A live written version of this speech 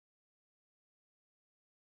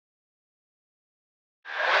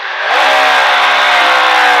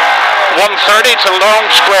130 to long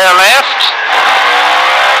square left.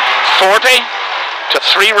 40 to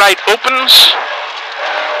 3 right opens.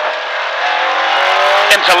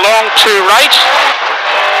 Into long 2 right.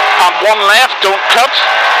 And 1 left, don't cut.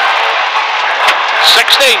 60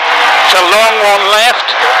 to long 1 left.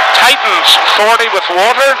 Tightens 40 with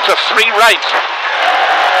water to 3 right.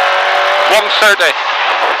 130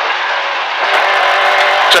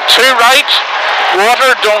 to 2 right,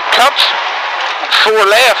 water, don't cut. 4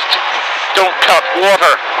 left, don't cut,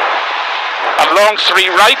 water. And long 3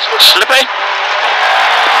 right, slippy.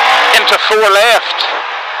 Into 4 left.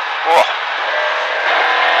 Oh.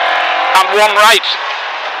 And 1 right.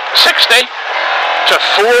 60 to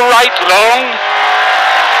 4 right long.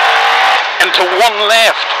 Into 1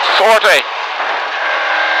 left. 40.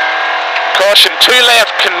 Caution, 2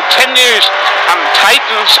 left continues and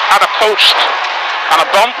tightens at a post. And a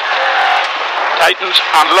bump. Tightens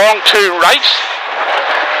and long 2 right.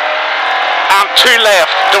 And 2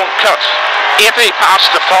 left, don't cut. 80 past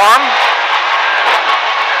the farm.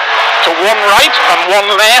 To 1 right and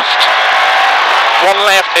 1 left. 1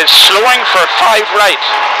 left is slowing for 5 right.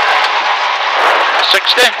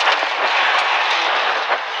 60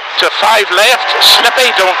 to 5 left, slippy,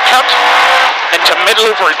 don't cut. Into middle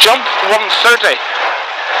over jump, 130.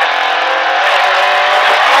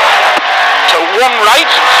 To 1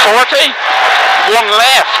 right, 40. 1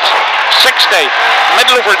 left, 60.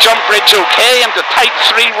 Middle over jump bridge okay, into tight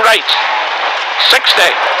 3 right. 60.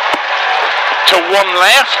 To 1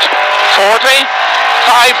 left, 40.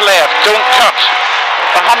 5 left, don't cut.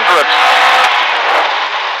 100.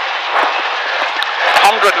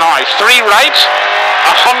 100 now, 3 right,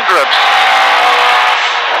 100.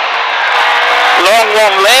 Long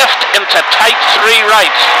 1 left, into tight 3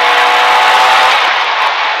 right.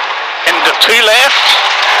 Into 2 left,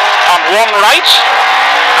 and 1 right,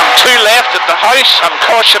 and 2 left at the house, and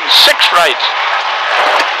caution 6 right.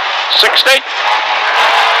 60.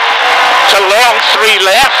 To long 3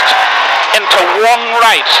 left, into 1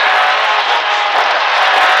 right.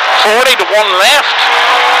 40 to 1 left,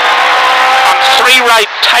 and 3 right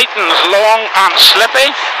tightens long and slippy.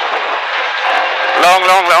 Long,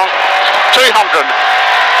 long, long. 200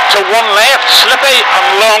 to 1 left, slippy, and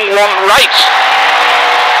long 1 right.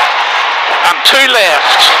 And 2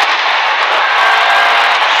 left.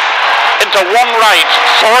 Into 1 right,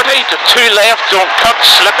 40 to 2 left, don't cut,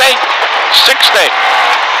 slippy. 60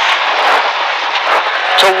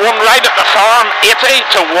 to 1 right at the farm, 80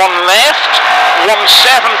 to 1 left, 170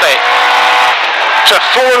 to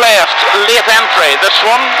 4 left, late entry, this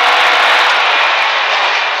one.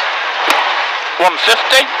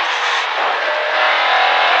 150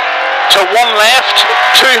 to 1 left,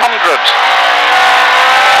 200.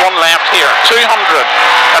 1 left here, 200.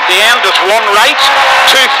 At the end is 1 right,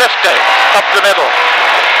 250 up the middle.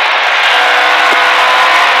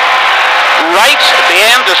 Right at the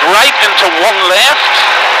end is right into 1 left,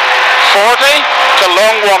 40 to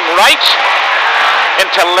long 1 right,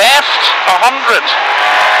 into left, 100.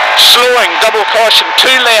 Slowing, double caution, 2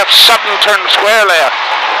 left, sudden turn square left.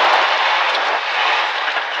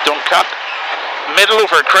 Don't cut. Middle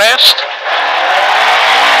over crest.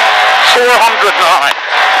 400 now.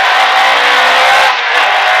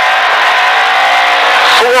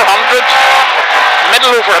 400.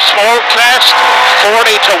 Middle over a small crest.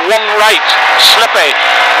 40 to 1 right. Slippy.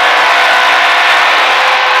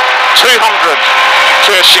 200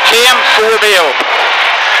 to a chicane, 4 bail.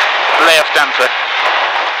 Left entry.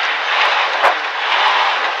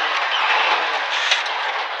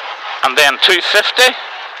 And then 250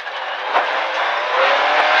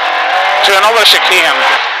 to another chicane,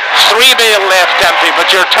 3 bail left entry,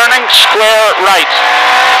 but you're turning square right.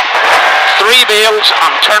 3 bails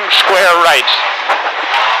and turn square right.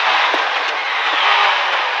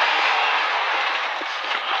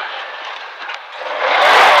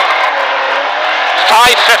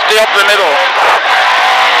 550 up the middle.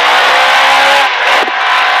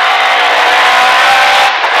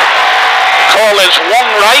 Call is 1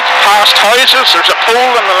 right past houses. There's a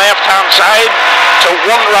pole on the left hand side to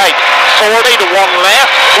 1 right. 40 to 1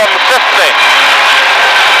 left. 150.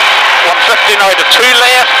 150 now to 2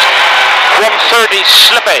 left. 130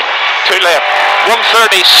 slippy. 2 left.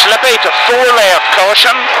 130 slippy to 4 left.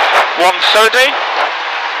 Caution. 130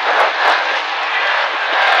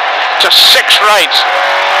 to 6 right.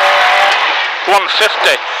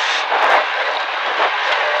 150.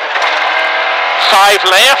 5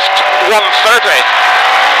 left, 130.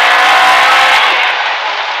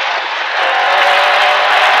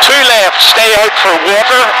 2 left, stay out for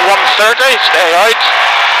water, 130, stay out.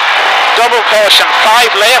 Double caution,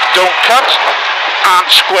 5 left, don't cut. And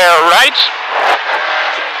square right.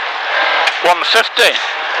 150.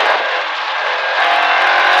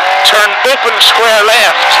 Turn open square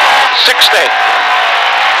left, 60.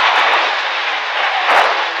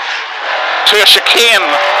 To a chicane,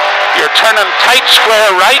 you're turning tight square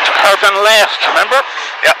right, hairpin left, remember?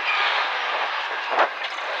 Yeah.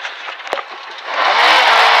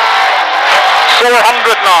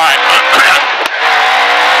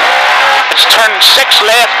 It's turn 6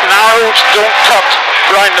 left, narrows, don't cut,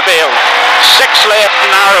 round the bale. 6 left,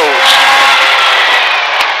 narrows.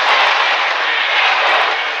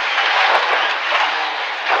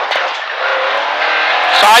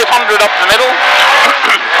 .500 up the middle.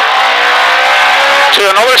 To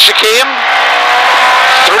another chicane.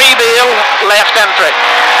 3 bale, left entry.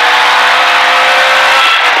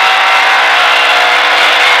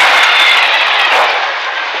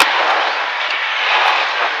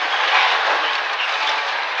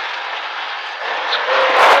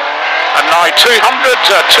 And now 200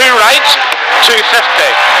 to 2 right,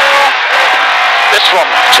 250. This one,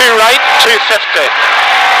 2 right, 250.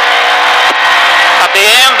 At the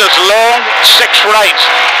end is long, 6 right.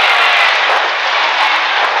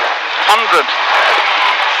 100.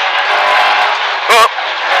 Oh.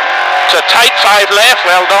 To tight 5 left,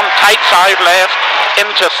 well done, tight 5 left.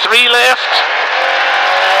 Into 3 left.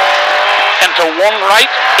 Into 1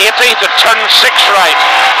 right, 80 to turn 6 right.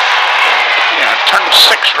 Yeah, turn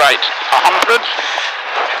 6 right, 100.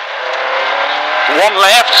 1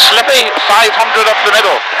 left, slippy, 500 up the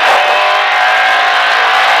middle.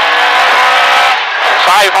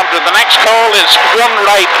 500. The next call is 1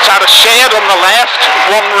 right. It's at a shed on the left,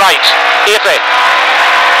 1 right, 80.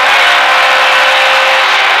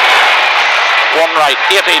 1 right,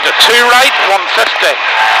 80 to 2 right, 150.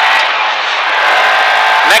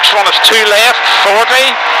 Next one is 2 left, 40,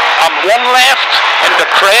 and 1 left into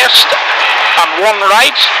crest, and 1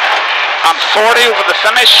 right, and 40 over the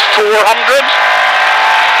finish, 400.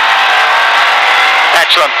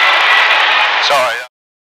 Excellent. Sorry.